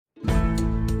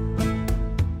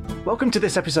Welcome to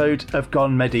this episode of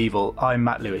Gone Medieval. I'm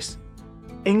Matt Lewis.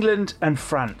 England and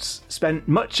France spent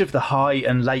much of the high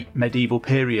and late medieval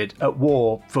period at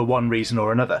war for one reason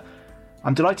or another.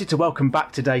 I'm delighted to welcome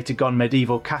back today to Gone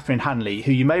Medieval Catherine Hanley,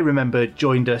 who you may remember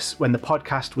joined us when the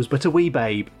podcast was but a wee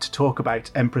babe to talk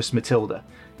about Empress Matilda.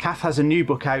 Kath has a new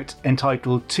book out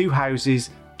entitled Two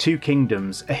Houses, Two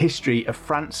Kingdoms, A History of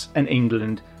France and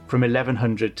England from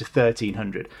 1100 to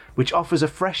 1300, which offers a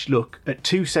fresh look at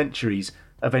 2 centuries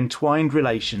of entwined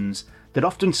relations that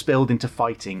often spilled into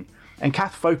fighting, and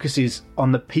Kath focuses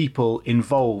on the people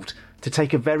involved to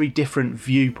take a very different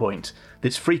viewpoint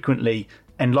that's frequently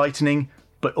enlightening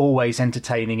but always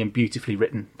entertaining and beautifully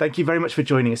written. Thank you very much for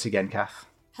joining us again, Kath.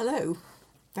 Hello.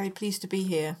 Very pleased to be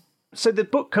here. So the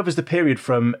book covers the period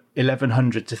from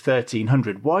 1100 to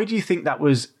 1300. Why do you think that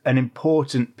was an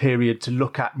important period to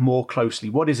look at more closely?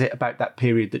 What is it about that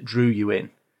period that drew you in?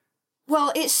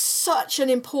 Well, it's such an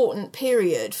important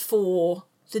period for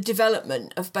the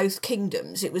development of both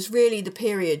kingdoms. It was really the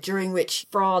period during which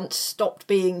France stopped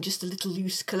being just a little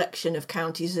loose collection of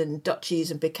counties and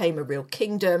duchies and became a real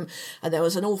kingdom. And there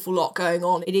was an awful lot going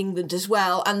on in England as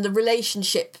well. And the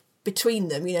relationship between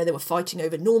them, you know, they were fighting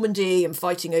over Normandy and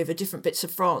fighting over different bits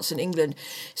of France and England.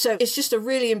 So it's just a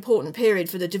really important period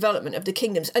for the development of the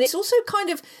kingdoms. And it's also kind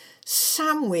of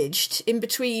sandwiched in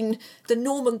between the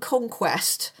Norman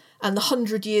conquest and the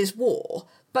 100 Years' War,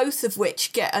 both of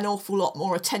which get an awful lot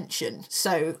more attention.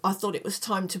 So I thought it was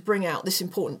time to bring out this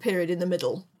important period in the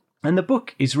middle. And the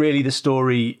book is really the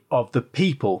story of the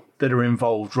people that are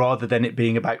involved rather than it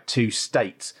being about 2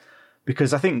 states.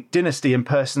 Because I think dynasty and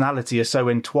personality are so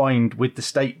entwined with the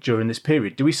state during this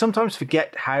period. Do we sometimes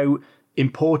forget how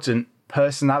important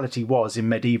personality was in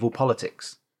medieval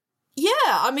politics? Yeah,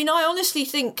 I mean, I honestly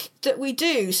think that we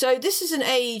do. So this is an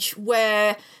age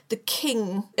where the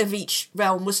king of each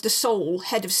realm was the sole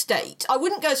head of state. I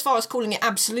wouldn't go as far as calling it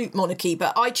absolute monarchy,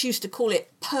 but I choose to call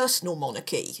it personal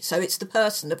monarchy. So it's the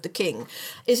person of the king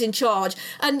is in charge.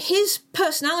 And his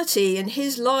personality and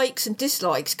his likes and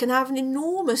dislikes can have an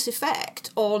enormous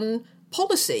effect on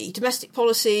policy, domestic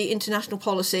policy, international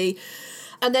policy.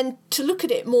 And then to look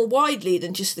at it more widely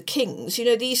than just the kings, you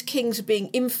know, these kings are being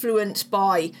influenced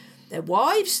by their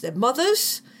wives, their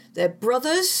mothers, their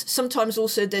brothers, sometimes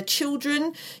also their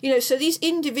children. You know, so these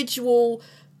individual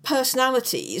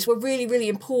personalities were really, really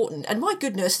important. And my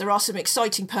goodness, there are some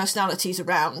exciting personalities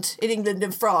around in England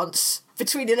and France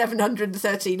between 1100 and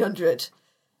 1300.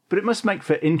 But it must make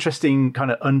for interesting kind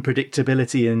of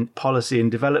unpredictability in policy and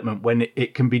development when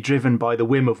it can be driven by the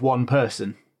whim of one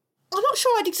person. I'm not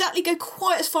sure I'd exactly go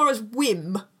quite as far as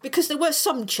whim, because there were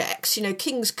some checks. You know,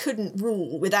 kings couldn't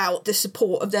rule without the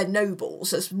support of their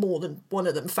nobles, as more than one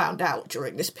of them found out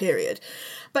during this period.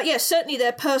 But yes, certainly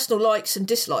their personal likes and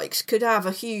dislikes could have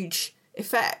a huge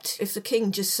effect. If the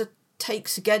king just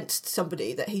takes against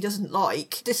somebody that he doesn't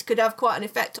like, this could have quite an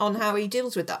effect on how he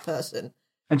deals with that person.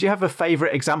 And do you have a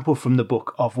favourite example from the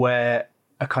book of where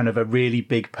a kind of a really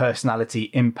big personality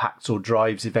impacts or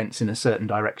drives events in a certain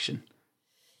direction?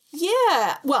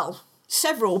 Yeah, well,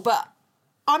 several, but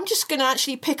I'm just going to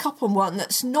actually pick up on one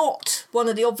that's not one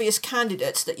of the obvious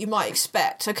candidates that you might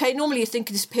expect. Okay, normally you think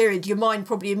of this period, your mind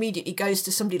probably immediately goes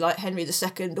to somebody like Henry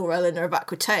II or Eleanor of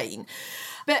Aquitaine.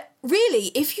 But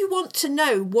really, if you want to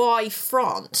know why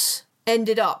France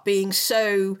ended up being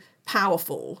so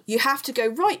powerful, you have to go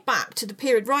right back to the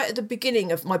period right at the beginning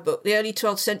of my book, the early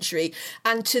 12th century,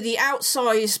 and to the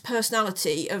outsized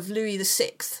personality of Louis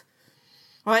VI.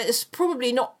 Right, there's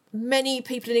probably not many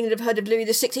people in England have heard of Louis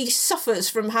VI. He suffers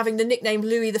from having the nickname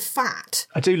Louis the Fat.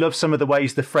 I do love some of the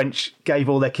ways the French gave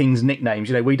all their kings nicknames.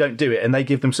 You know, we don't do it, and they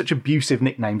give them such abusive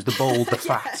nicknames, the bald, the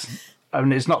fat. I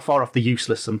mean, it's not far off the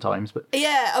useless sometimes, but...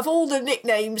 Yeah, of all the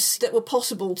nicknames that were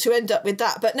possible to end up with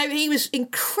that. But no, he was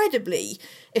incredibly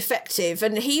effective,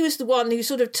 and he was the one who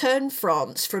sort of turned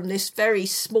France from this very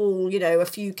small, you know, a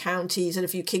few counties and a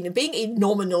few kingdoms, being a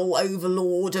nominal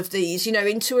overlord of these, you know,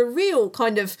 into a real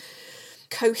kind of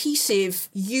cohesive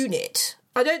unit.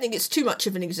 I don't think it's too much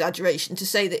of an exaggeration to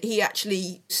say that he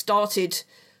actually started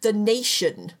the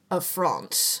nation of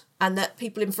France, and that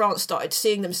people in France started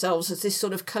seeing themselves as this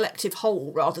sort of collective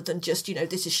whole rather than just, you know,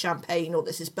 this is Champagne or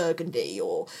this is Burgundy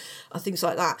or things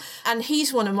like that. And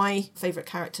he's one of my favourite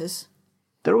characters.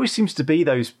 There always seems to be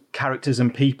those characters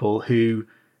and people who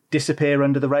disappear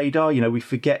under the radar. You know, we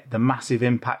forget the massive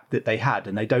impact that they had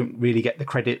and they don't really get the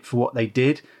credit for what they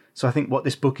did. So I think what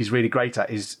this book is really great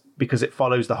at is because it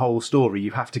follows the whole story,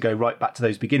 you have to go right back to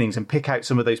those beginnings and pick out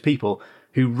some of those people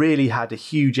who really had a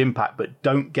huge impact but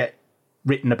don't get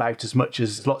written about as much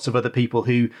as lots of other people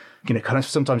who, kind of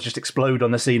sometimes just explode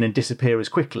on the scene and disappear as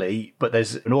quickly. But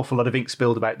there's an awful lot of ink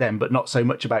spilled about them, but not so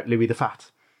much about Louis the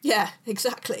Fat. Yeah,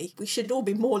 exactly. We should all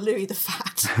be more Louis the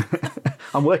Fat.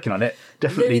 I'm working on it.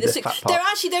 Definitely the fat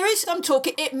part. There is some talk.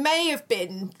 It may have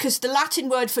been, because the Latin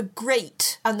word for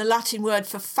great and the Latin word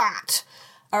for fat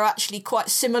are actually quite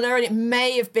similar, and it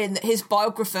may have been that his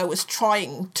biographer was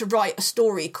trying to write a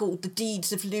story called The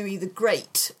Deeds of Louis the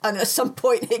Great, and at some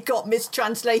point it got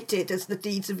mistranslated as The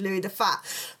Deeds of Louis the Fat.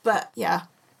 But yeah,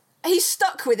 he's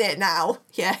stuck with it now.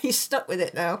 Yeah, he's stuck with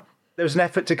it now. There was an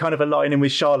effort to kind of align him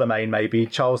with Charlemagne, maybe,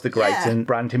 Charles the Great, and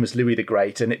brand him as Louis the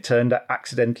Great, and it turned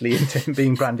accidentally into him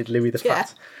being branded Louis the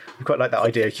Fat. I quite like that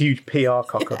idea, a huge PR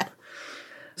cock-up. Yeah.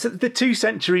 So the 2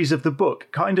 centuries of the book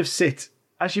kind of sit,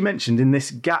 as you mentioned, in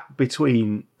this gap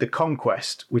between the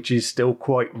conquest, which is still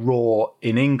quite raw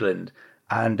in England,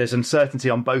 and there's uncertainty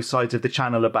on both sides of the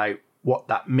Channel about what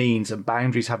that means, and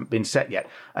boundaries haven't been set yet.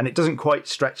 And it doesn't quite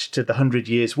stretch to the 100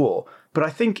 Years' War. But I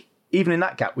think even in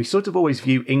that gap, we sort of always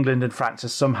view England and France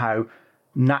as somehow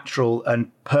natural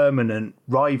and permanent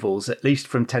rivals, at least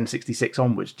from 1066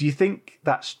 onwards. Do you think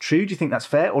that's true? Do you think that's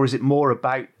fair? Or is it more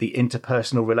about the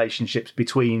interpersonal relationships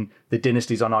between the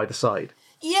dynasties on either side?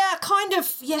 Yeah, kind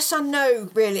of yes and no,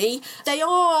 really. They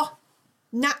are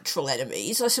natural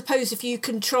enemies. I suppose if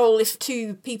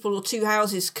 2 people or 2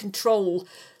 houses control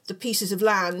the pieces of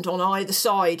land on either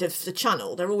side of the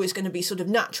Channel, they're always going to be sort of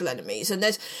natural enemies. And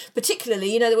there's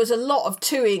particularly, there was a lot of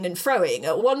toing and froing.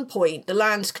 At one point, the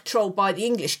lands controlled by the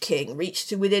English king reached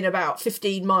to within about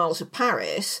 15 miles of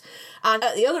Paris. And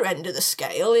at the other end of the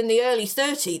scale, in the early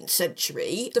 13th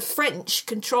century, the French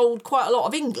controlled quite a lot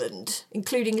of England,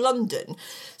 including London.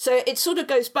 So it sort of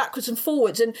goes backwards and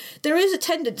forwards. And there is a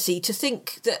tendency to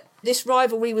think that this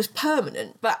rivalry was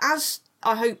permanent. But as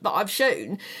I hope that I've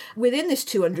shown, within this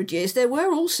 200 years, there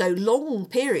were also long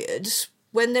periods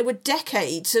when there were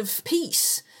decades of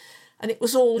peace. And it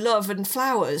was all love and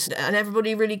flowers, and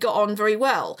everybody really got on very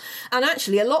well. And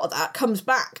actually, a lot of that comes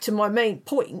back to my main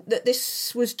point, that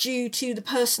this was due to the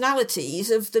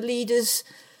personalities of the leaders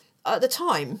at the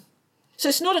time. So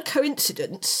it's not a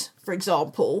coincidence, for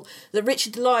example, that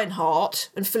Richard the Lionheart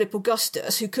and Philip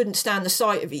Augustus, who couldn't stand the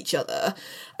sight of each other,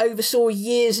 oversaw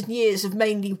years and years of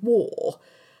mainly war,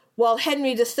 while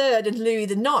Henry III and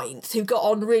Louis IX, who got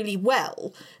on really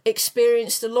well,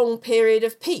 experienced a long period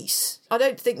of peace. I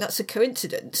don't think that's a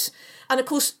coincidence. And of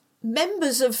course,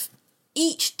 members of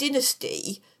each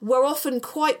dynasty were often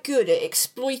quite good at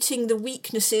exploiting the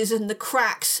weaknesses and the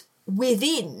cracks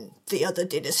within the other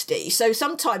dynasty. So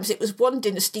sometimes it was one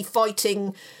dynasty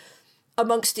fighting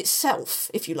amongst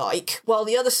itself, if you like, while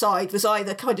the other side was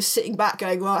either kind of sitting back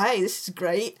going, well, hey, this is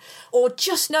great, or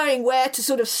just knowing where to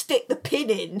sort of stick the pin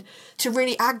in to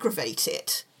really aggravate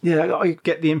it. Yeah, I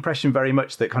get the impression very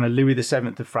much that kind of Louis VII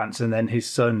of France and then his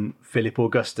son, Philip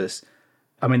Augustus,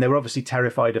 I mean, they were obviously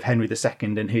terrified of Henry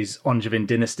II and his Angevin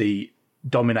dynasty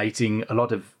dominating a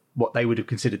lot of what they would have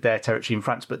considered their territory in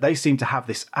France, but they seem to have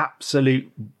this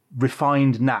absolute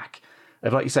refined knack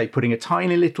of, like you say, putting a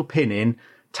tiny little pin in,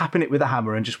 tapping it with a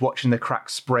hammer and just watching the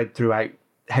cracks spread throughout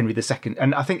Henry II.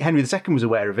 And I think Henry II was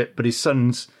aware of it, but his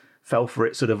sons fell for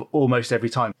it sort of almost every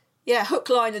time. Yeah, hook,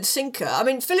 line and sinker. I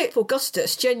mean, Philip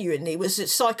Augustus genuinely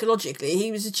was, psychologically,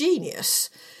 he was a genius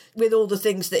with all the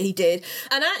things that he did.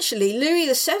 And actually, Louis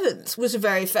VII was a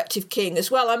very effective king as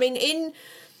well. I mean, in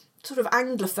sort of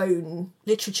Anglophone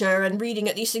literature and reading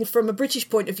at these things from a British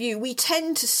point of view, we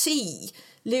tend to see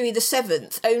Louis VII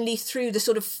only through the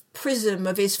sort of prism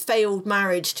of his failed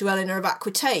marriage to Eleanor of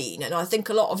Aquitaine. And I think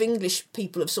a lot of English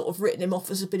people have sort of written him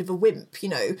off as a bit of a wimp,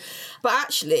 But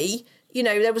actually,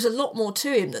 there was a lot more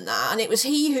to him than that. And it was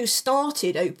he who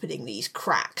started opening these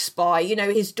cracks by,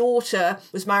 his daughter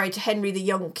was married to Henry the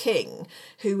Young King,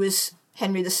 who was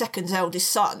Henry II's eldest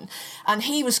son. And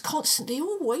he was constantly,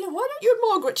 why don't you and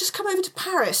Margaret just come over to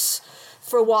Paris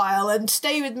for a while and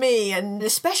stay with me? And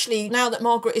especially now that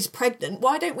Margaret is pregnant,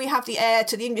 why don't we have the heir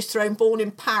to the English throne born in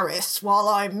Paris while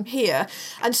I'm here?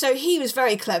 And so he was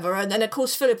very clever. And then, of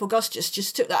course, Philip Augustus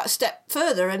just took that a step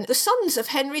further. And the sons of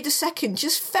Henry II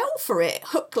just fell for it,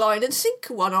 hook, line and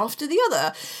sinker, one after the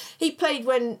other. He played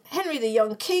when Henry the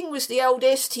Young King was the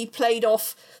eldest. He played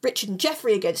off Richard and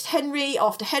Geoffrey against Henry.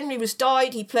 After Henry was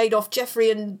died, he played off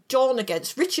Geoffrey and John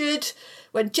against Richard.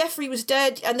 When Geoffrey was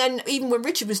dead, and then even when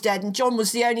Richard was dead and John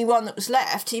was the only one that was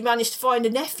left, he managed to find a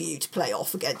nephew to play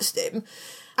off against him.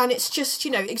 And it's just,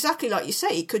 exactly like you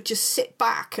say, he could just sit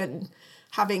back and,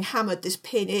 having hammered this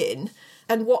pin in,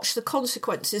 and watch the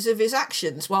consequences of his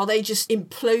actions while they just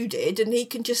imploded, and he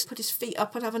can just put his feet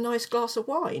up and have a nice glass of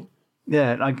wine.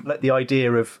 Yeah, and I like the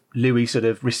idea of Louis sort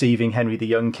of receiving Henry the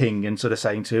young king and sort of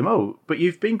saying to him, oh, but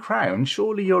you've been crowned,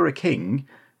 surely you're a king.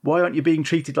 Why aren't you being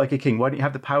treated like a king? Why don't you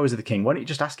have the powers of the king? Why don't you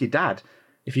just ask your dad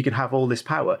if you can have all this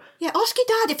power? Yeah, ask your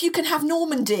dad if you can have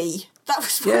Normandy. That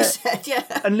was what he said,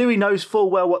 yeah. And Louis knows full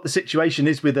well what the situation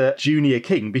is with a junior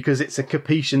king, because it's a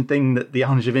Capetian thing that the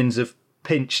Angevins have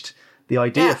pinched the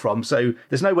idea from. So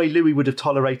there's no way Louis would have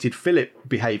tolerated Philip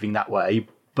behaving that way,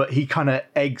 but he kind of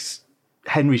eggs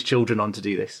Henry's children on to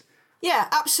do this. Yeah,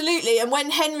 absolutely. And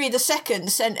when Henry II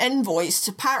sent envoys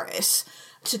to Paris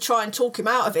to try and talk him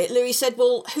out of it, Louis said,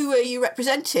 well, who are you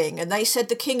representing? And they said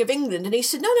the King of England. And he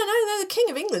said, no, the King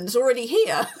of England's already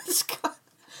here.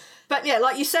 But yeah,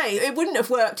 like you say, it wouldn't have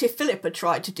worked if Philip had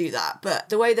tried to do that, but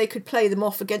the way they could play them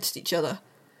off against each other.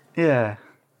 Yeah.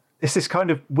 It's this kind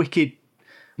of wicked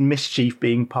mischief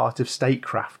being part of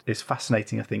statecraft is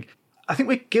fascinating, I think. I think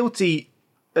we're guilty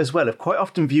as well of quite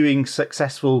often viewing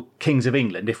successful kings of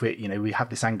England, if we have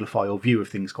this Anglophile view of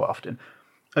things quite often,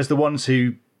 as the ones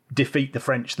who defeat the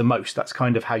French the most. That's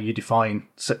kind of how you define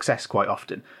success quite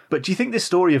often. But do you think this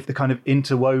story of the kind of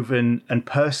interwoven and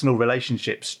personal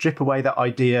relationships strip away that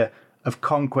idea of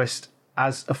conquest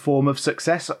as a form of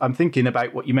success? I'm thinking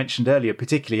about what you mentioned earlier,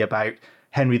 particularly about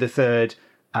Henry III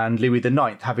and Louis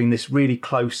IX having this really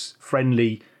close,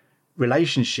 friendly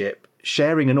relationship,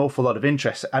 sharing an awful lot of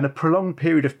interests and a prolonged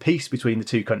period of peace between the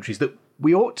two countries that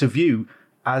we ought to view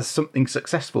as something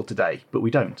successful today, but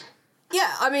we don't.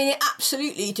 Yeah, I mean, it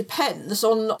absolutely depends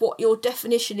on what your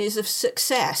definition is of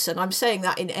success, and I'm saying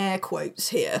that in air quotes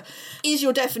here. Is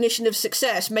your definition of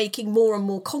success making more and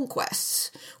more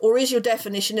conquests? Or is your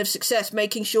definition of success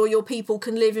making sure your people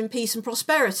can live in peace and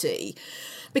prosperity?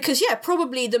 Because, yeah,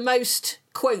 probably the most,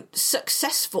 quote,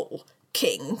 successful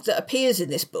king that appears in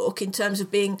this book in terms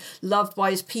of being loved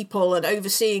by his people and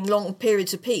overseeing long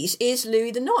periods of peace is Louis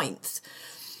IX.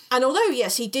 And although,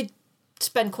 yes, he did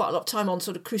spend quite a lot of time on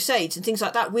sort of crusades and things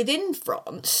like that within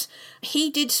France, he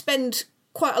did spend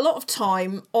quite a lot of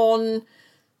time on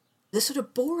the sort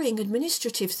of boring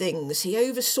administrative things. He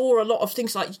oversaw a lot of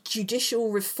things like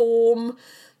judicial reform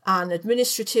and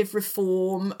administrative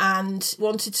reform and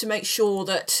wanted to make sure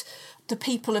that the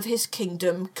people of his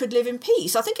kingdom could live in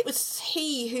peace. I think it was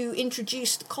he who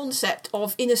introduced the concept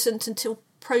of innocent until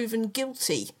proven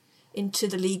guilty into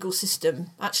the legal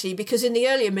system, actually, because in the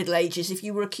earlier Middle Ages, if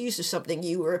you were accused of something,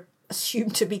 you were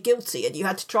assumed to be guilty and you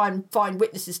had to try and find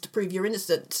witnesses to prove your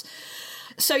innocence.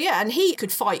 So, yeah, and he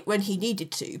could fight when he needed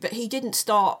to, but he didn't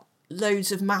start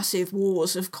loads of massive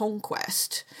wars of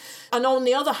conquest. And on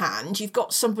the other hand, you've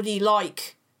got somebody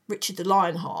like Richard the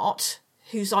Lionheart,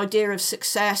 whose idea of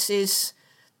success is,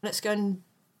 let's go and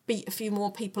beat a few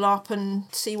more people up and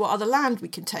see what other land we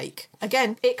can take.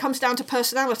 Again, it comes down to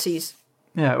personalities.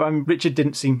 Yeah, Richard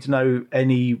didn't seem to know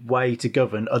any way to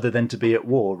govern other than to be at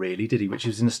war, really, did he? Which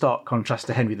is in a stark contrast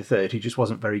to Henry III, who just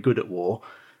wasn't very good at war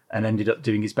and ended up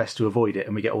doing his best to avoid it.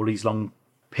 And we get all these long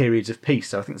periods of peace.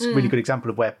 So I think it's a really good example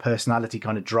of where personality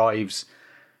kind of drives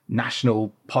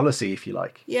national policy, if you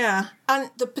like. Yeah, and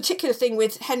the particular thing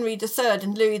with Henry III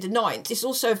and Louis IX is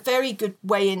also a very good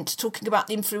way into talking about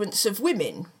the influence of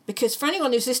women, because for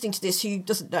anyone who's listening to this who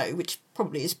doesn't know, which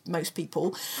probably is most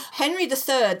people, Henry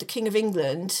III, the King of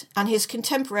England, and his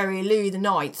contemporary Louis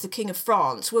IX, the King of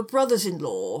France, were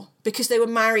brothers-in-law because they were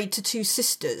married to two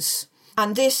sisters.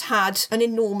 And this had an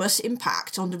enormous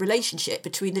impact on the relationship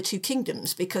between the two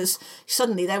kingdoms, because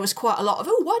suddenly there was quite a lot of,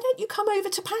 oh, why don't you come over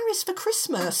to Paris for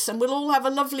Christmas and we'll all have a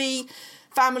lovely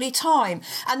family time.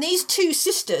 And these two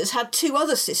sisters had two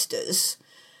other sisters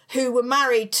who were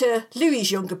married to Louis's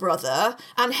younger brother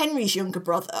and Henry's younger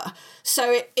brother.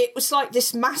 So it was like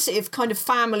this massive kind of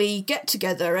family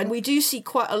get-together. And we do see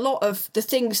quite a lot of the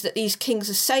things that these kings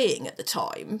are saying at the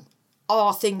time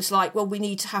are things like, well, we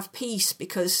need to have peace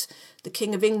because the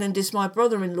King of England is my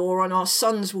brother-in-law and our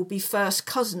sons will be first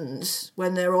cousins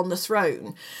when they're on the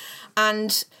throne.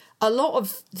 And a lot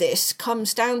of this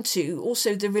comes down to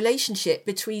also the relationship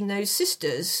between those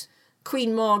sisters,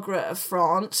 Queen Margaret of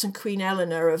France and Queen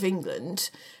Eleanor of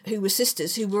England, who were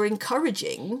sisters who were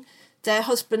encouraging their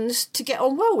husbands to get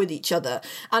on well with each other.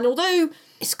 And although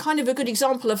it's kind of a good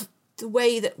example of the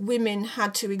way that women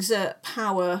had to exert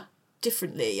power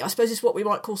differently, I suppose it's what we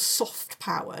might call soft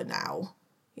power now.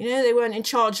 You know, they weren't in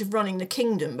charge of running the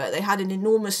kingdom, but they had an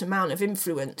enormous amount of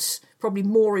influence, probably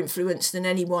more influence than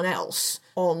anyone else,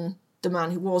 on the man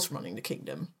who was running the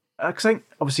kingdom. I think,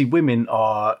 obviously, women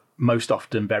are most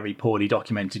often very poorly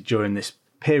documented during this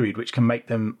period, which can make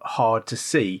them hard to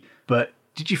see. But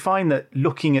did you find that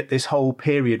looking at this whole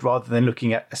period, rather than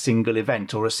looking at a single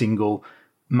event or a single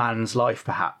man's life,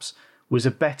 perhaps, was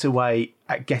a better way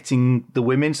at getting the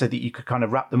women so that you could kind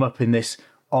of wrap them up in this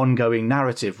ongoing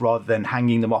narrative rather than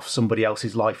hanging them off somebody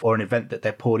else's life or an event that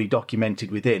they're poorly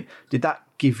documented within. Did that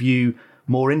give you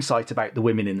more insight about the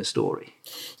women in the story?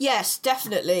 Yes,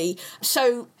 definitely.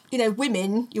 So,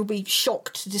 women, you'll be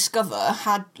shocked to discover,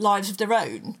 had lives of their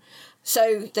own.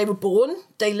 So they were born,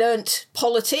 they learnt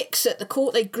politics at the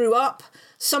court, they grew up.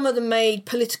 Some of them made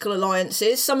political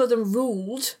alliances, some of them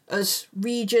ruled as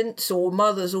regents or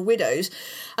mothers or widows,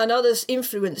 and others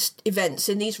influenced events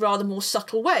in these rather more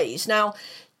subtle ways. Now,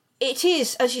 it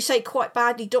is, as you say, quite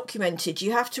badly documented.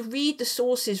 You have to read the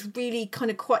sources really kind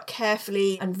of quite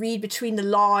carefully and read between the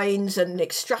lines and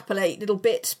extrapolate little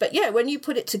bits. But yeah, when you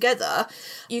put it together,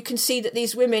 you can see that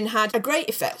these women had a great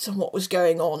effect on what was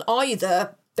going on,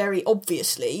 either very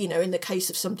obviously, in the case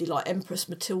of somebody like Empress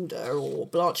Matilda or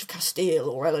Blanche of Castile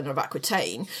or Eleanor of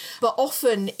Aquitaine, but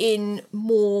often in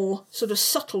more sort of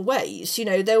subtle ways.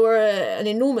 There were an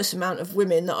enormous amount of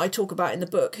women that I talk about in the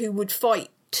book who would fight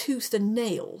tooth and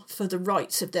nail for the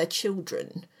rights of their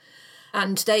children.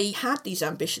 And they had these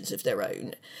ambitions of their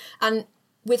own. And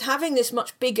with having this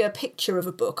much bigger picture of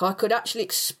a book, I could actually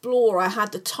explore, I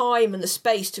had the time and the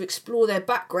space to explore their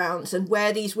backgrounds and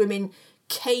where these women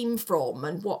came from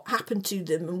and what happened to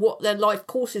them and what their life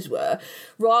courses were,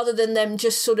 rather than them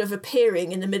just sort of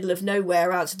appearing in the middle of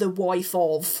nowhere as the wife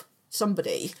of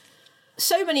somebody.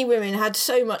 So many women had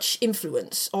so much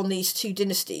influence on these two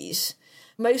dynasties.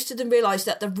 Most of them realised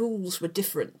that the rules were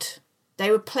different. They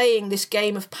were playing this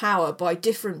game of power by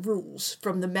different rules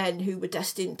from the men who were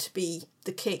destined to be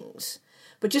the kings.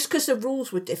 But just because the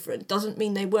rules were different doesn't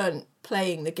mean they weren't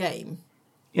playing the game.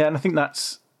 Yeah, and I think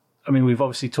we've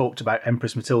obviously talked about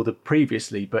Empress Matilda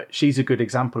previously, but she's a good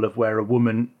example of where a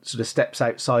woman sort of steps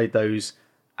outside those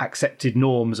accepted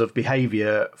norms of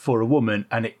behaviour for a woman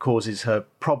and it causes her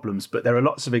problems. But there are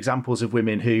lots of examples of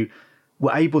women who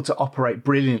were able to operate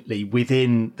brilliantly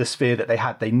within the sphere that they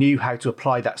had. They knew how to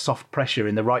apply that soft pressure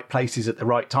in the right places at the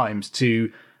right times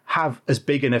to have as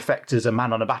big an effect as a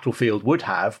man on a battlefield would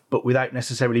have, but without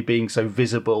necessarily being so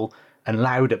visible and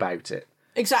loud about it.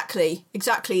 Exactly.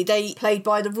 They played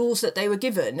by the rules that they were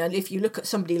given. And if you look at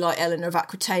somebody like Eleanor of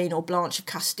Aquitaine or Blanche of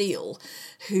Castile,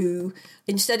 who,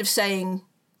 instead of saying,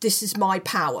 this is my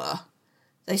power,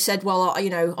 they said, well,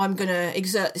 I'm going to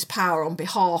exert this power on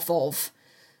behalf of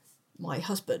my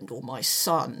husband or my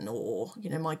son or,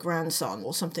 my grandson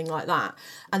or something like that.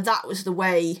 And that was the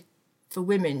way for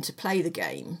women to play the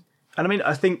game. And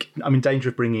I think danger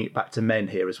of bringing it back to men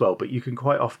here as well, but you can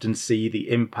quite often see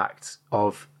the impact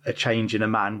of a change in a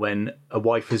man when a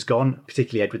wife has gone,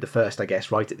 particularly Edward I, I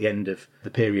guess, right at the end of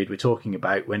the period we're talking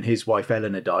about. When his wife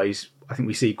Eleanor dies, I think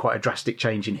we see quite a drastic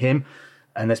change in him.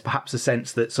 And there's perhaps a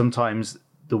sense that sometimes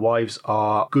the wives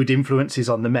are good influences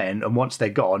on the men, and once they're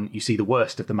gone, you see the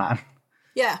worst of the man.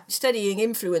 Yeah, steadying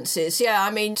influences. Yeah,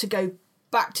 to go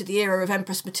back to the era of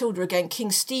Empress Matilda again, King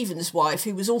Stephen's wife,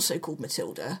 who was also called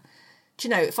Matilda. Do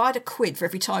you know, if I had a quid for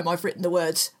every time I've written the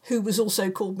words, who was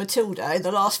also called Matilda in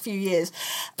the last few years.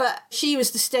 But she was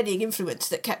the steadying influence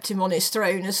that kept him on his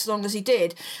throne as long as he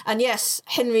did. And yes,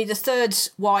 Henry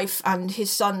III's wife and his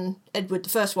son, Edward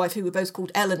I's wife, who were both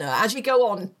called Eleanor. As we go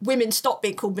on, women stop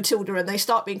being called Matilda and they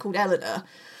start being called Eleanor.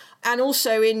 And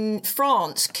also in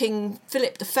France, King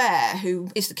Philip the Fair, who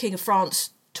is the King of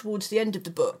France towards the end of the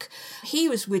book, he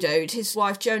was widowed. His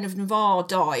wife Joan of Navarre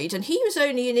died, and he was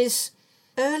only in his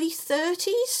early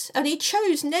 30s, and he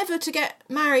chose never to get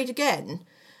married again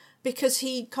because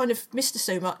he kind of missed her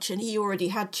so much and he already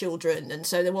had children, and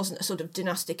so there wasn't a sort of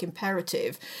dynastic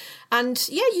imperative. And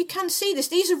yeah, you can see this.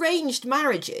 These arranged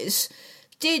marriages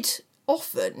did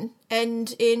often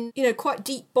end in, quite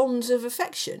deep bonds of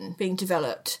affection being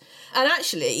developed. And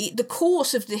actually, the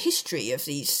course of the history of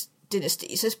these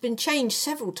dynasties has been changed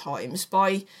several times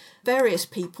by various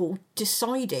people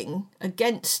deciding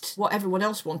against what everyone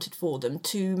else wanted for them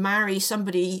to marry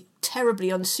somebody terribly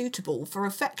unsuitable for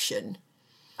affection.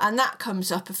 And that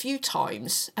comes up a few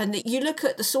times. And you look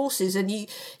at the sources and you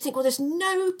think, well, there's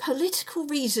no political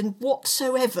reason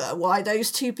whatsoever why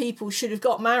those two people should have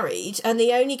got married. And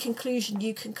the only conclusion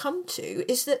you can come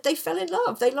to is that they fell in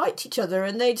love. They liked each other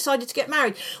and they decided to get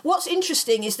married. What's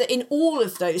interesting is that in all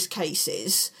of those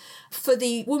cases, for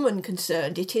the woman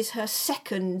concerned, it is her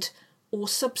second or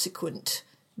subsequent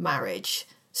marriage.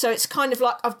 So it's kind of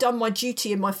like, I've done my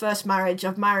duty in my first marriage,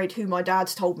 I've married who my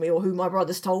dad's told me or who my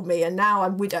brother's told me, and now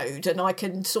I'm widowed and I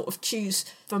can sort of choose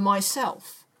for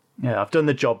myself. Yeah, I've done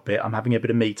the job bit, I'm having a bit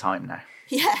of me time now.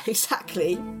 Yeah,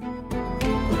 exactly.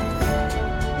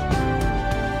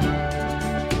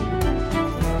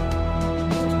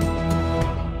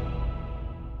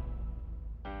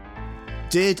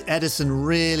 Did Edison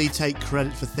really take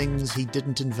credit for things he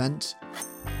didn't invent?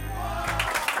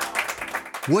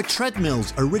 Were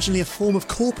treadmills originally a form of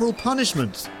corporal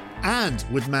punishment? And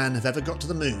would man have ever got to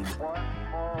the moon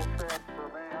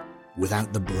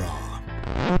without the bra?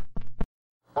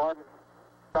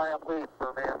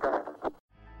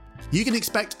 You can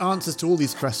expect answers to all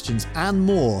these questions and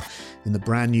more in the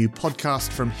brand new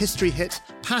podcast from History Hit,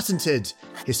 Patented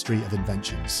History of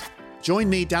Inventions.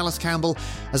 Join me, Dallas Campbell,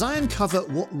 as I uncover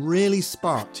what really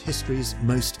sparked history's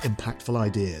most impactful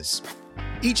ideas.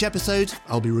 Each episode,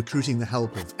 I'll be recruiting the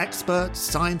help of experts,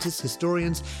 scientists,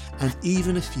 historians, and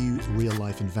even a few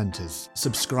real-life inventors.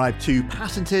 Subscribe to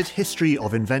Patented History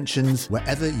of Inventions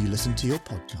wherever you listen to your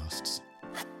podcasts.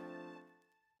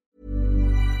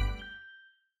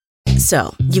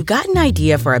 So, you've got an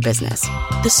idea for a business.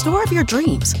 The store of your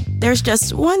dreams. There's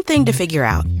just one thing to figure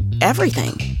out.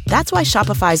 Everything. That's why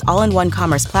Shopify's all-in-one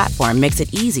commerce platform makes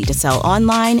it easy to sell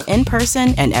online, in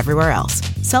person, and everywhere else.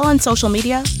 Sell on social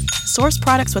media. Source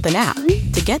products with an app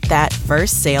to get that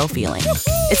first sale feeling.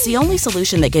 It's the only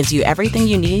solution that gives you everything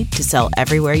you need to sell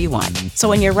everywhere you want. So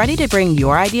when you're ready to bring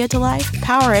your idea to life,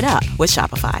 power it up with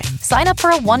Shopify. Sign up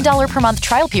for a $1 per month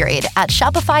trial period at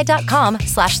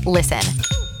shopify.com/listen.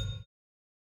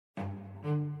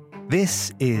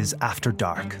 This is After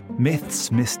Dark,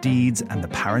 myths, misdeeds, and the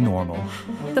paranormal.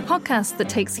 The podcast that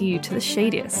takes you to the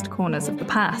shadiest corners of the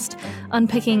past,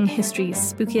 unpicking history's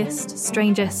spookiest,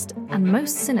 strangest, and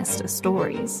most sinister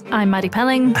stories. I'm Maddie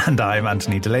Pelling. And I'm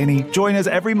Anthony Delaney. Join us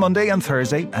every Monday and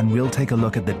Thursday, and we'll take a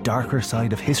look at the darker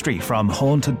side of history, from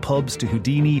haunted pubs to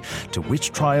Houdini, to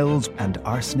witch trials and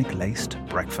arsenic-laced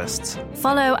breakfasts.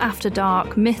 Follow After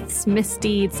Dark, myths,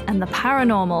 misdeeds, and the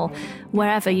paranormal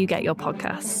wherever you get your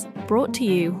podcasts. Brought to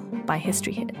you by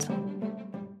History Hit.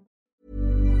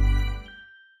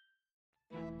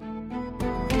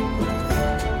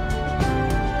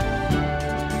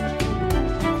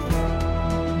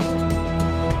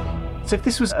 So if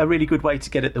this was a really good way to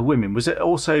get at the women, was it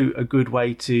also a good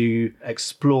way to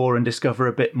explore and discover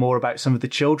a bit more about some of the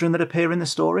children that appear in the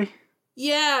story?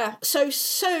 Yeah, so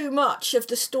much of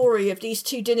the story of these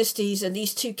two dynasties and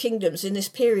these two kingdoms in this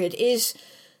period is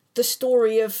the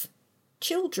story of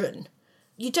children.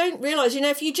 You don't realise,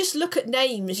 if you just look at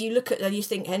names, you look at and you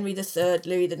think Henry III,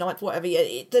 Louis IX, whatever,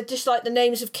 they're just like the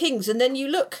names of kings. And then you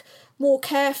look more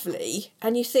carefully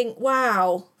and you think,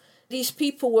 wow, these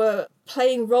people were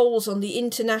playing roles on the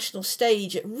international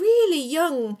stage at really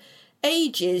young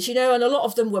ages, and a lot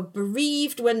of them were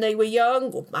bereaved when they were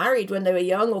young, or married when they were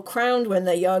young, or crowned when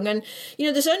they're young. And,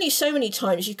 there's only so many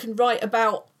times you can write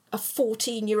about a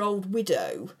 14-year-old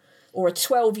widow or a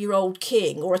 12-year-old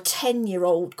king or a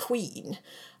 10-year-old queen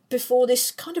before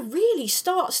this kind of really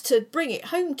starts to bring it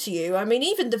home to you. I mean,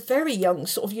 even the very young,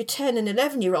 sort of your 10 and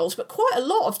 11-year-olds, but quite a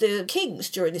lot of the kings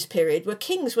during this period were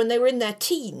kings when they were in their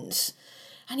teens.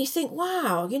 And you think,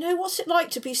 wow, what's it like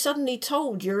to be suddenly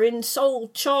told you're in sole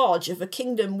charge of a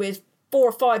kingdom with 4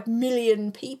 or 5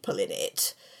 million people in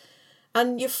it,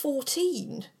 and you're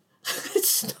 14?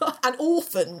 It's not, and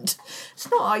orphaned. It's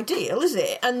not ideal, is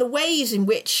it? And the ways in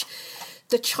which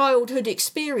the childhood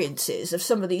experiences of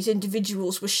some of these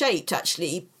individuals were shaped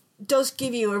actually does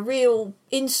give you a real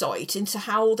insight into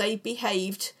how they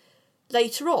behaved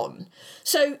later on.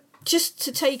 So just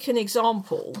to take an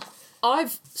example,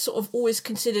 I've sort of always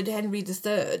considered Henry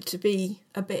III to be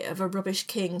a bit of a rubbish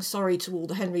king. Sorry to all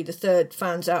the Henry III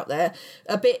fans out there.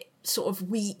 A bit sort of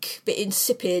weak, a bit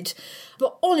insipid.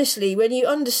 But honestly, when you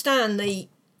understand the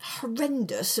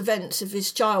horrendous events of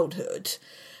his childhood,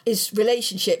 his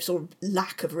relationships or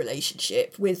lack of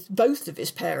relationship with both of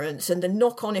his parents, and the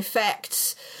knock-on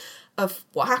effects of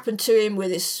what happened to him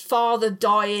with his father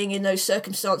dying in those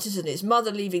circumstances and his mother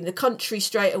leaving the country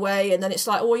straight away, and then it's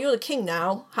like, oh, well, you're the king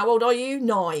now. How old are you?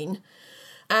 9.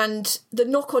 And the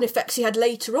knock-on effects he had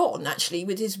later on, actually,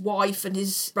 with his wife and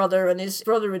his brother and his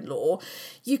brother-in-law,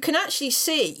 you can actually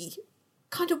see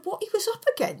kind of what he was up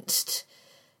against.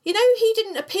 He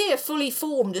didn't appear fully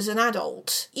formed as an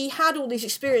adult. He had all these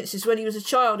experiences when he was a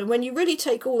child, and when you really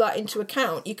take all that into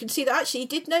account, you can see that actually he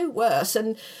did no worse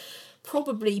and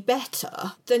probably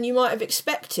better than you might have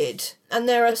expected. And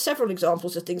there are several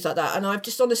examples of things like that, and I've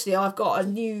got a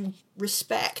new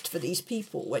respect for these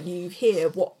people when you hear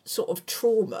what sort of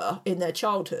trauma in their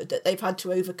childhood that they've had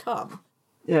to overcome.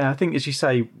 Yeah, I think, as you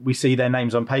say, we see their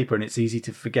names on paper and it's easy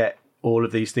to forget all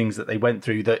of these things that they went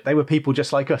through, that they were people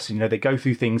just like us. They go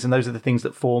through things, and those are the things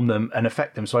that form them and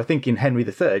affect them. So I think in Henry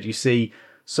III, you see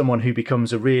someone who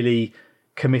becomes a really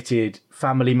committed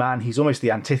family man. He's almost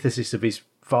the antithesis of his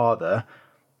father,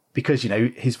 because,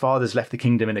 his father's left the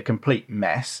kingdom in a complete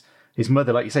mess. his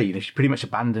mother, like you say, she pretty much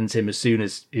abandons him as soon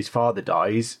as his father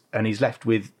dies, and he's left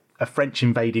with a French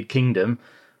invaded kingdom,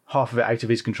 half of it out of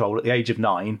his control at the age of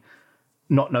 9,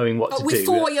 not knowing what to do. With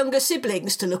 4 younger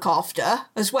siblings to look after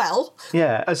as well.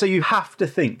 Yeah, and so you have to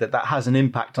think that has an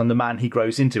impact on the man he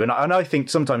grows into. And I think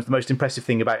sometimes the most impressive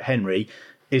thing about Henry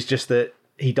is just that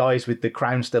he dies with the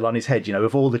crown still on his head.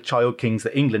 Of all the child kings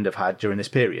that England have had during this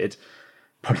period,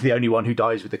 probably the only one who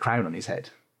dies with the crown on his head.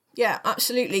 Yeah,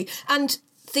 absolutely. And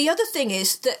the other thing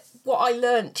is that what I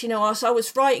learnt, as I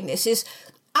was writing this, is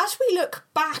as we look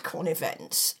back on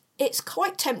events, it's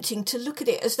quite tempting to look at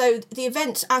it as though the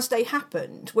events as they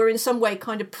happened were in some way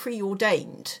kind of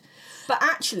preordained. But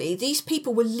actually, these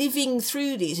people were living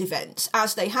through these events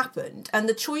as they happened, and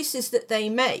the choices that they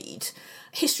made,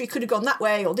 history could have gone that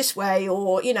way or this way,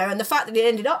 or, and the fact that it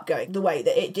ended up going the way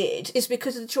that it did is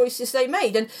because of the choices they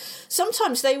made. And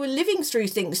sometimes they were living through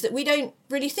things that we don't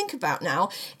really think about now.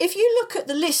 If you look at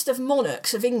the list of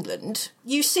monarchs of England,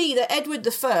 you see that Edward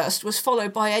I was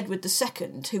followed by Edward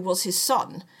II, who was his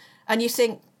son. And you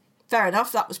think, fair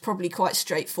enough, that was probably quite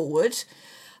straightforward.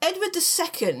 Edward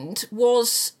II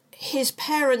was his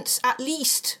parents' at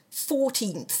least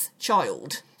 14th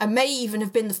child, and may even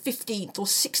have been the 15th or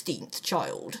 16th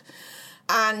child.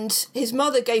 And his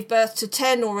mother gave birth to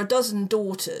 10 or a dozen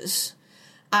daughters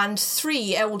and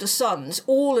 3 elder sons,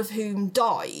 all of whom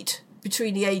died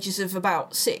between the ages of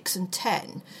about 6 and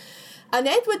 10. And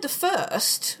Edward I,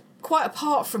 quite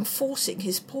apart from forcing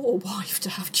his poor wife to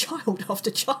have child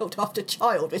after child after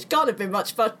child, which can't have been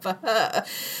much fun for her,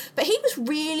 but he was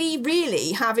really,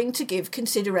 really having to give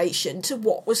consideration to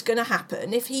what was going to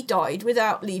happen if he died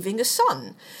without leaving a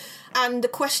son. And the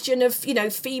question of,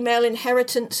 female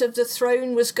inheritance of the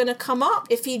throne was going to come up.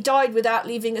 If he died without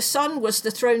leaving a son, was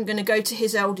the throne going to go to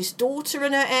his eldest daughter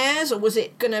and her heirs, or was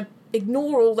it going to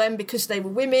ignore all them because they were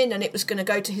women and it was going to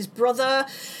go to his brother?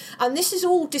 And this is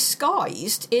all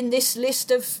disguised in this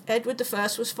list of Edward I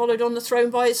was followed on the throne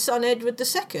by his son Edward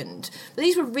II. But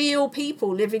these were real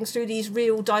people living through these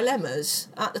real dilemmas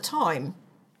at the time.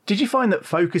 Did you find that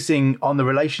focusing on the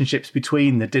relationships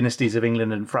between the dynasties of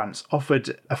England and France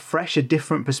offered a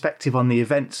different perspective on the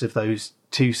events of those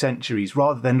 2 centuries,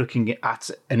 rather than looking at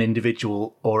an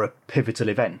individual or a pivotal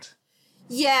event?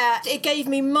 Yeah, it gave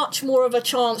me much more of a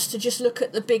chance to just look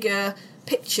at the bigger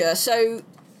picture. So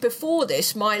before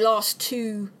this, my last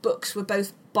 2 books were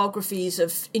both biographies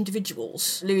of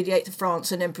individuals, Louis VIII of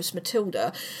France and Empress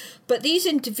Matilda. But these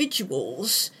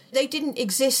individuals, they didn't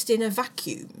exist in a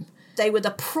vacuum. They were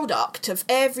the product of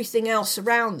everything else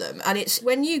around them. And it's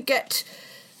when you get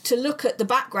to look at the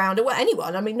background of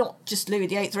anyone, not just Louis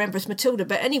VIII or Empress Matilda,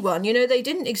 but anyone, they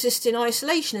didn't exist in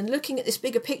isolation. And looking at this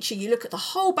bigger picture, you look at the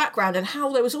whole background and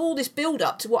how there was all this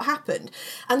build-up to what happened.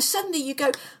 And suddenly you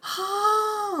go,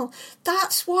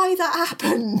 that's why that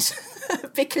happened.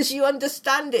 Because you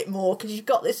understand it more, because you've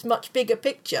got this much bigger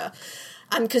picture.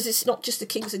 And because it's not just the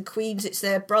kings and queens, it's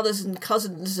their brothers and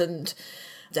cousins and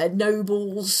their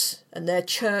nobles and their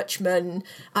churchmen,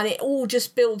 and it all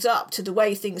just builds up to the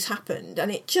way things happened, and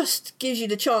it just gives you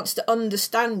the chance to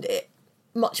understand it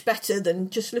much better than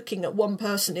just looking at one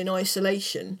person in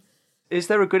isolation. Is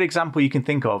there a good example you can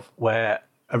think of where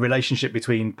a relationship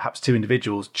between perhaps 2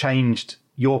 individuals changed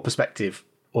your perspective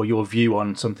or your view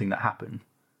on something that happened?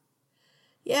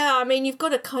 Yeah, you've got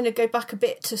to kind of go back a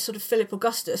bit to sort of Philip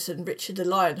Augustus and Richard the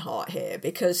Lionheart here,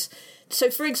 because,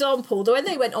 so for example, when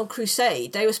they went on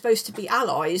crusade, they were supposed to be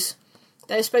allies.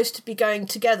 They were supposed to be going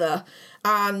together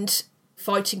and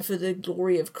fighting for the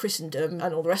glory of Christendom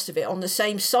and all the rest of it on the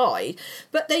same side,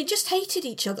 but they just hated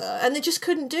each other and they just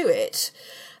couldn't do it.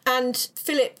 And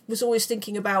Philip was always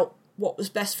thinking about what was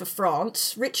best for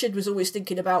France. Richard was always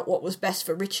thinking about what was best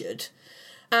for Richard.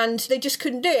 And they just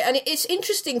couldn't do it. And it's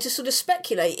interesting to sort of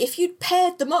speculate, if you'd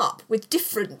paired them up with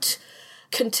different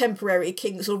contemporary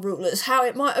kings or rulers, how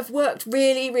it might have worked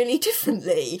really, really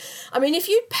differently. If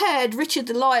you'd paired Richard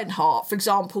the Lionheart, for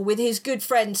example, with his good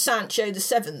friend Sancho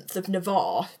VII of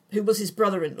Navarre, who was his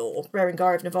brother-in-law,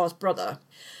 Berengar of Navarre's brother,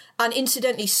 and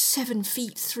incidentally 7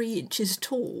 feet 3 inches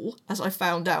tall, as I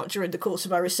found out during the course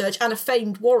of my research, and a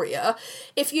famed warrior,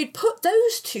 if you'd put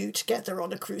those 2 together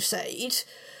on a crusade,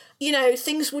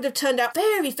 things would have turned out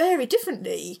very, very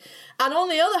differently. And on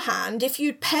the other hand, if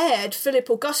you'd paired Philip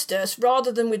Augustus,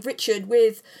 rather than with Richard,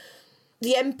 with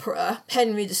the Emperor,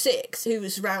 Henry VI, who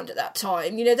was around at that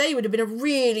time, they would have been a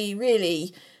really,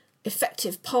 really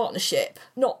effective partnership.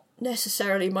 Not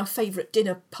necessarily my favourite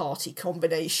dinner party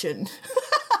combination.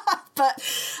 But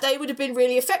they would have been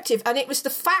really effective. And it was the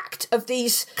fact of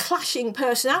these clashing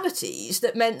personalities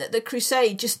that meant that the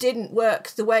crusade just didn't work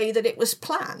the way that it was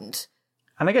planned.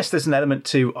 And I guess there's an element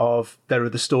too of there are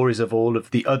the stories of all of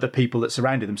the other people that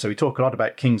surrounded them. So we talk a lot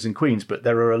about kings and queens, but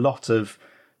there are a lot of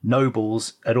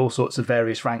nobles at all sorts of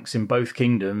various ranks in both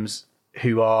kingdoms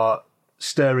who are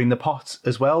stirring the pot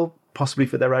as well, possibly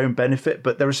for their own benefit.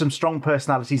 But there are some strong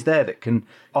personalities there that can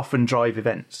often drive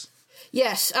events.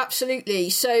 Yes, absolutely.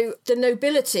 So the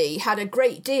nobility had a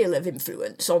great deal of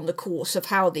influence on the course of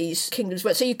how these kingdoms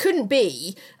worked. So you couldn't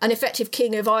be an effective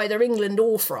king of either England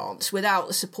or France without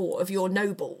the support of your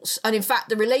nobles. And in fact,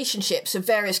 the relationships of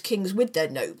various kings with their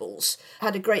nobles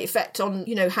had a great effect on,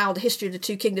 how the history of the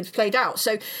two kingdoms played out.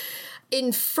 So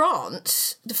in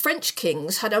France, the French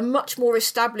kings had a much more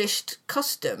established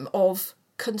custom of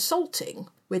consulting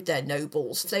with their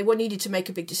nobles. If they needed to make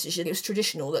a big decision, it was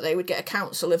traditional that they would get a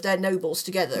council of their nobles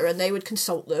together and they would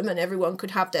consult them and everyone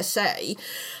could have their say.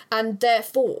 And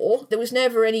therefore, there was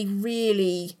never any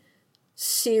really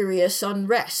serious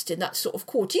unrest in that sort of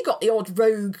court. You got the odd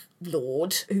rogue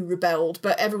lord who rebelled,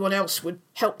 but everyone else would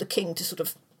help the king to sort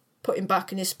of put him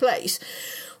back in his place.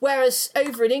 Whereas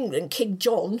over in England, King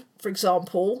John, for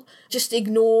example, just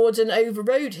ignored and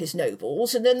overrode his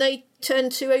nobles, and then they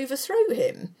turned to overthrow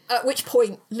him. At which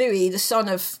point, Louis, the son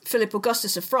of Philip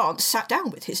Augustus of France, sat down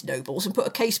with his nobles and put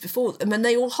a case before them, and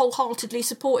they all wholeheartedly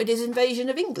supported his invasion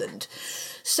of England.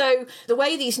 So the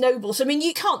way these nobles,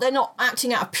 they're not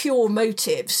acting out of pure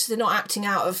motives. They're not acting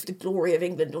out of the glory of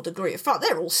England or the glory of France.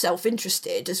 They're all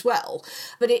self-interested as well.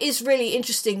 But it is really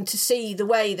interesting to see the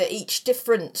way that each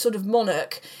different sort of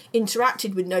monarch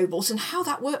interacted with nobles and how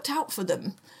that worked out for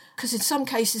them. Because in some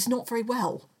cases, not very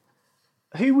well.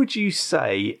 Who would you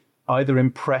say either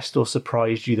impressed or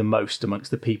surprised you the most amongst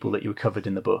the people that you covered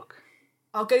in the book?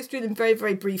 I'll go through them very,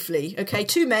 very briefly. Okay,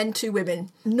 2 men, 2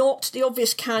 women. Not the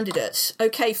obvious candidates.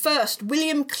 Okay, first,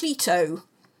 William Clito.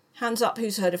 Hands up,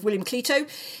 who's heard of William Clito?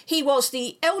 He was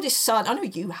the eldest son, I know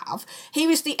you have, he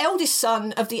was the eldest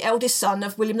son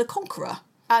of William the Conqueror.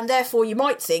 And therefore, you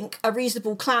might think, a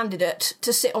reasonable candidate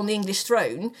to sit on the English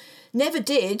throne. Never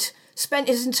did. Spent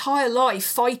his entire life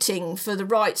fighting for the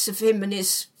rights of him and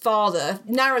his father,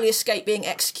 narrowly escaped being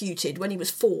executed when he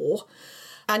was 4,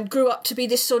 and grew up to be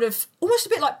this sort of, almost a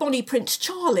bit like Bonnie Prince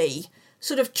Charlie,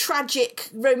 sort of tragic,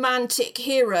 romantic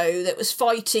hero that was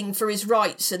fighting for his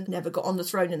rights and never got on the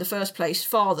throne in the first place,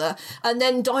 father, and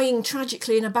then dying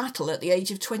tragically in a battle at the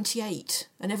age of 28,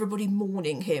 and everybody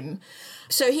mourning him.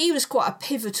 So he was quite a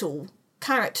pivotal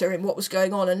character in what was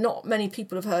going on, and not many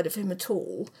people have heard of him at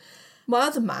all. My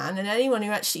other man, and anyone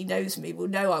who actually knows me will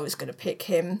know I was going to pick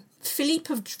him,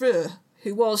 Philippe of Dreux,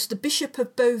 who was the Bishop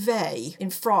of Beauvais in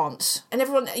France. And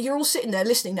everyone, you're all sitting there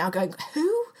listening now going,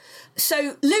 who?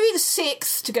 So Louis VI,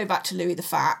 to go back to Louis the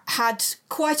Fat, had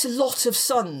quite a lot of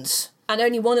sons, and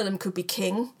only one of them could be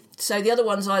king. So the other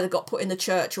ones either got put in the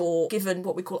church or given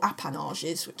what we call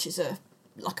appanages, which is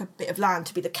like a bit of land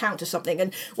to be the count of something.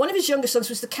 And one of his younger sons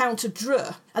was the Count of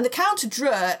Dreux. And the Count of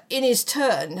Dreux, in his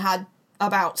turn, had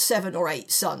about 7 or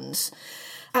 8 sons.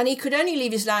 And he could only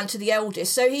leave his land to the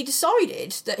eldest, so he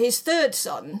decided that his 3rd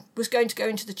son was going to go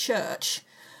into the church.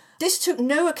 This took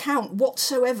no account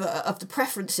whatsoever of the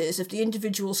preferences of the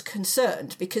individuals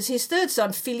concerned, because his 3rd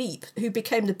son, Philippe, who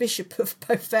became the Bishop of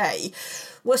Beauvais,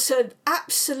 was an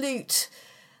absolute...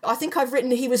 I think I've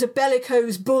written he was a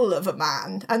bellicose bull of a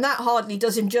man, and that hardly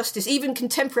does him justice. Even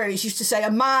contemporaries used to say a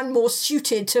man more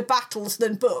suited to battles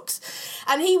than books.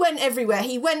 And he went everywhere.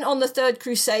 He went on the Third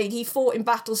Crusade. He fought in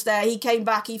battles there. He came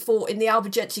back. He fought in the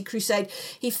Albigense Crusade.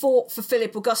 He fought for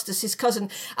Philip Augustus, his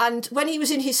cousin. And when he was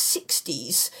in his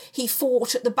 60s, he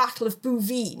fought at the Battle of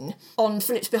Bouvines on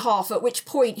Philip's behalf, at which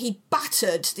point he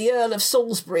battered the Earl of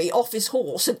Salisbury off his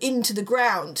horse and into the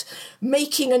ground,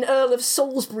 making an Earl of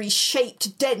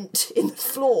Salisbury-shaped dent in the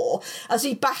floor as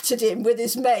he battered him with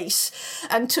his mace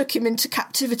and took him into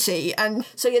captivity. And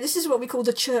so, this is what we call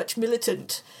the church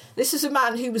militant. This is a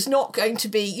man who was not going to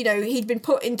be, he'd been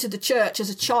put into the church as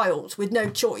a child with no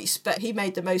choice, but he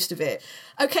made the most of it.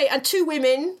 Okay, and 2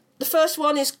 women. The first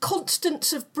one is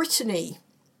Constance of Brittany.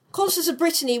 Constance of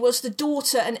Brittany was the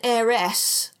daughter and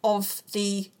heiress of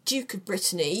the Duke of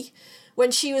Brittany. When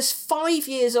she was 5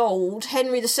 years old,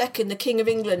 Henry II, the King of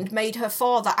England, made her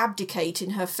father abdicate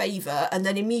in her favour and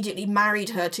then immediately married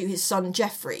her to his son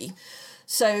Geoffrey.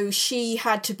 So she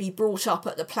had to be brought up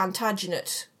at the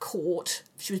Plantagenet court.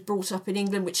 She was brought up in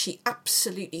England, which she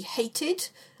absolutely hated.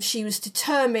 She was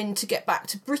determined to get back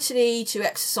to Brittany, to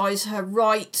exercise her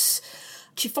rights.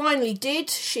 She finally did.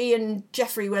 She and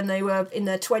Geoffrey, when they were in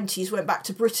their 20s, went back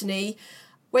to Brittany.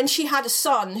 When she had a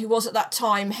son, who was at that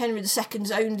time Henry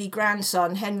II's only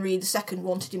grandson, Henry II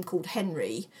wanted him called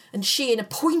Henry, and she, in a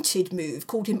pointed move,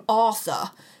 called him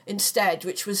Arthur instead,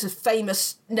 which was a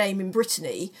famous name in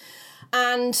Brittany.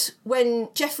 And when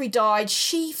Geoffrey died,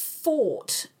 she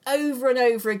fought over and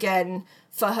over again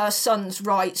for her son's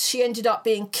rights. She ended up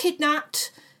being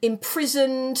kidnapped,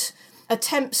 imprisoned,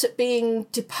 attempts at being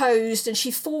deposed, and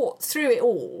she fought through it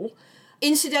all,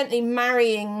 incidentally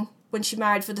marrying, when she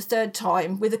married for the third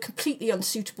time, with a completely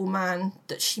unsuitable man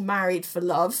that she married for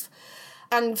love,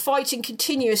 and fighting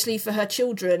continuously for her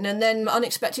children, and then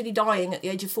unexpectedly dying at the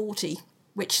age of 40,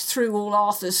 which threw all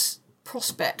Arthur's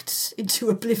prospects into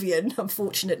oblivion,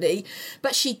 unfortunately.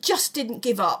 But she just didn't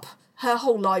give up. Her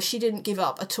whole life, she didn't give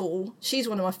up at all. She's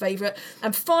one of my favourite.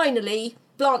 And finally,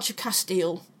 Blanche of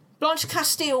Castile. Blanche of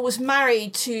Castile was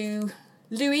married to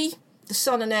Louis, the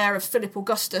son and heir of Philip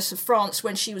Augustus of France,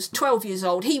 when she was 12 years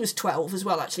old. He was 12 as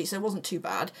well, actually, so it wasn't too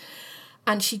bad.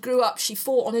 And she grew up, she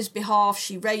fought on his behalf,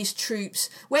 she raised troops.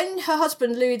 When her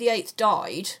husband Louis VIII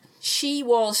died, she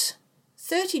was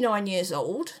 39 years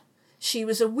old. She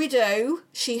was a widow.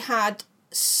 She had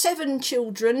 7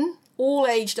 children, all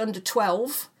aged under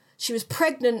 12. She was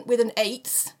pregnant with an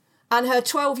 8th, and her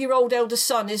 12-year-old eldest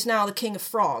son is now the King of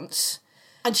France.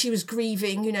 And she was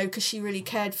grieving, you know, because she really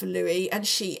cared for Louis, and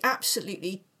she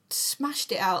absolutely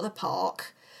smashed it out of the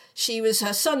park. She was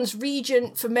her son's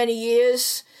regent for many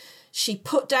years. She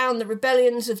put down the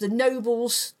rebellions of the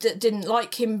nobles that didn't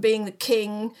like him being the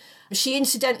king. She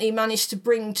incidentally managed to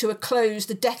bring to a close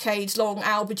the decades-long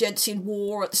Albigensian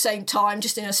War at the same time,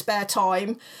 just in her spare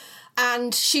time.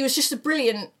 And she was just a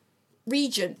brilliant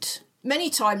regent.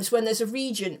 Many times when there's a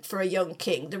regent for a young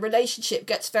king, the relationship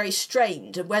gets very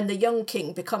strained, and when the young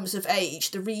king becomes of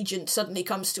age, the regent suddenly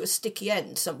comes to a sticky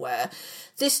end somewhere.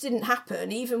 This didn't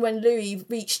happen. Even when Louis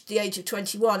reached the age of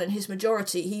 21 and his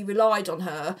majority, he relied on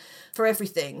her for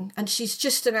everything. And she's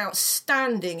just an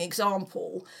outstanding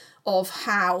example of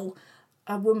how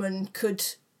a woman could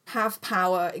have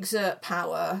power, exert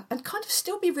power, and kind of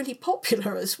still be really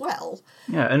popular as well.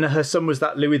 Yeah, and her son was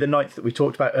that Louis IX that we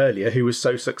talked about earlier, who was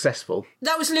so successful.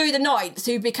 That was Louis IX,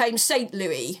 who became Saint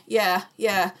Louis. Yeah.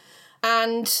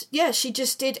 And yeah, she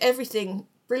just did everything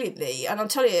brilliantly. And I'll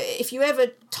tell you, if you ever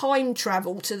time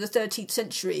travel to the 13th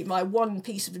century, my one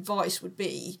piece of advice would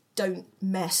be, don't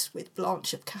mess with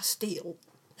Blanche of Castile.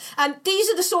 And these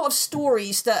are the sort of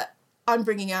stories that I'm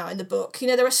bringing out in the book. You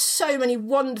know, there are so many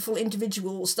wonderful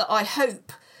individuals that I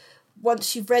hope,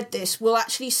 once you've read this, will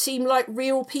actually seem like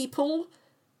real people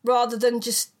rather than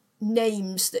just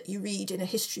names that you read in a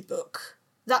history book.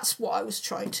 That's what I was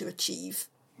trying to achieve.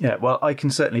 Yeah, well, I can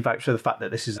certainly vouch for the fact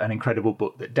that this is an incredible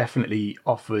book that definitely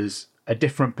offers a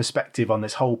different perspective on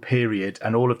this whole period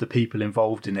and all of the people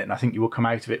involved in it. And I think you will come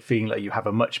out of it feeling like you have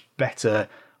a much better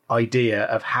idea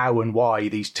of how and why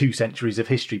these 2 centuries of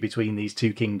history between these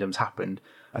 2 kingdoms happened.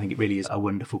 I think it really is a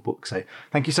wonderful book. So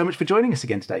thank you so much for joining us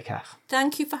again today, Kath.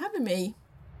 Thank you for having me.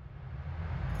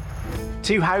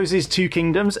 2 Houses, 2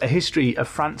 Kingdoms, A History of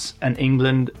France and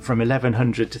England from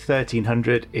 1100 to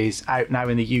 1300 is out now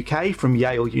in the UK from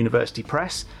Yale University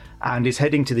Press and is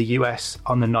heading to the US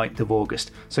on the 9th of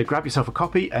August. So grab yourself a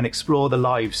copy and explore the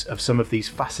lives of some of these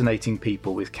fascinating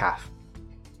people with Kath.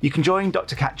 You can join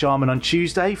Dr. Kat Jarman on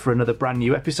Tuesday for another brand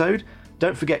new episode.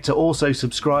 Don't forget to also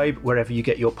subscribe wherever you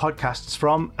get your podcasts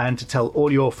from and to tell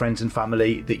all your friends and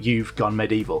family that you've gone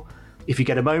medieval. If you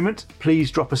get a moment, please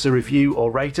drop us a review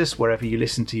or rate us wherever you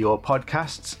listen to your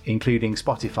podcasts, including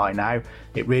Spotify now.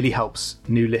 It really helps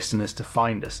new listeners to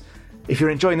find us. If you're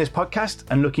enjoying this podcast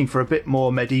and looking for a bit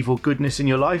more medieval goodness in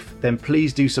your life, then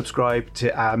please do subscribe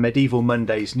to our Medieval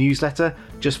Mondays newsletter.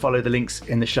 Just follow the links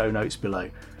in the show notes below.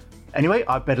 Anyway,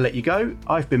 I'd better let you go.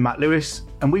 I've been Matt Lewis,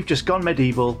 and we've just gone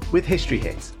medieval with History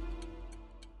Hit.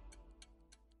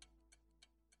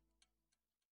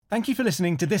 Thank you for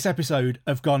listening to this episode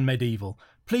of Gone Medieval.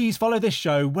 Please follow this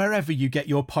show wherever you get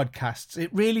your podcasts. It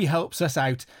really helps us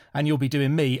out, and you'll be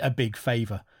doing me a big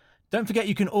favour. Don't forget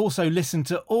you can also listen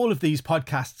to all of these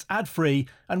podcasts ad-free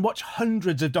and watch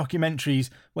hundreds of documentaries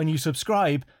when you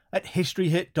subscribe at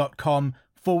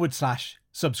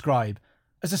historyhit.com/subscribe.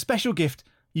 As a special gift,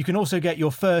 you can also get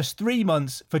your first 3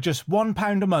 months for just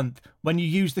 £1 a month when you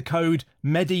use the code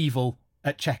MEDIEVAL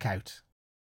at checkout.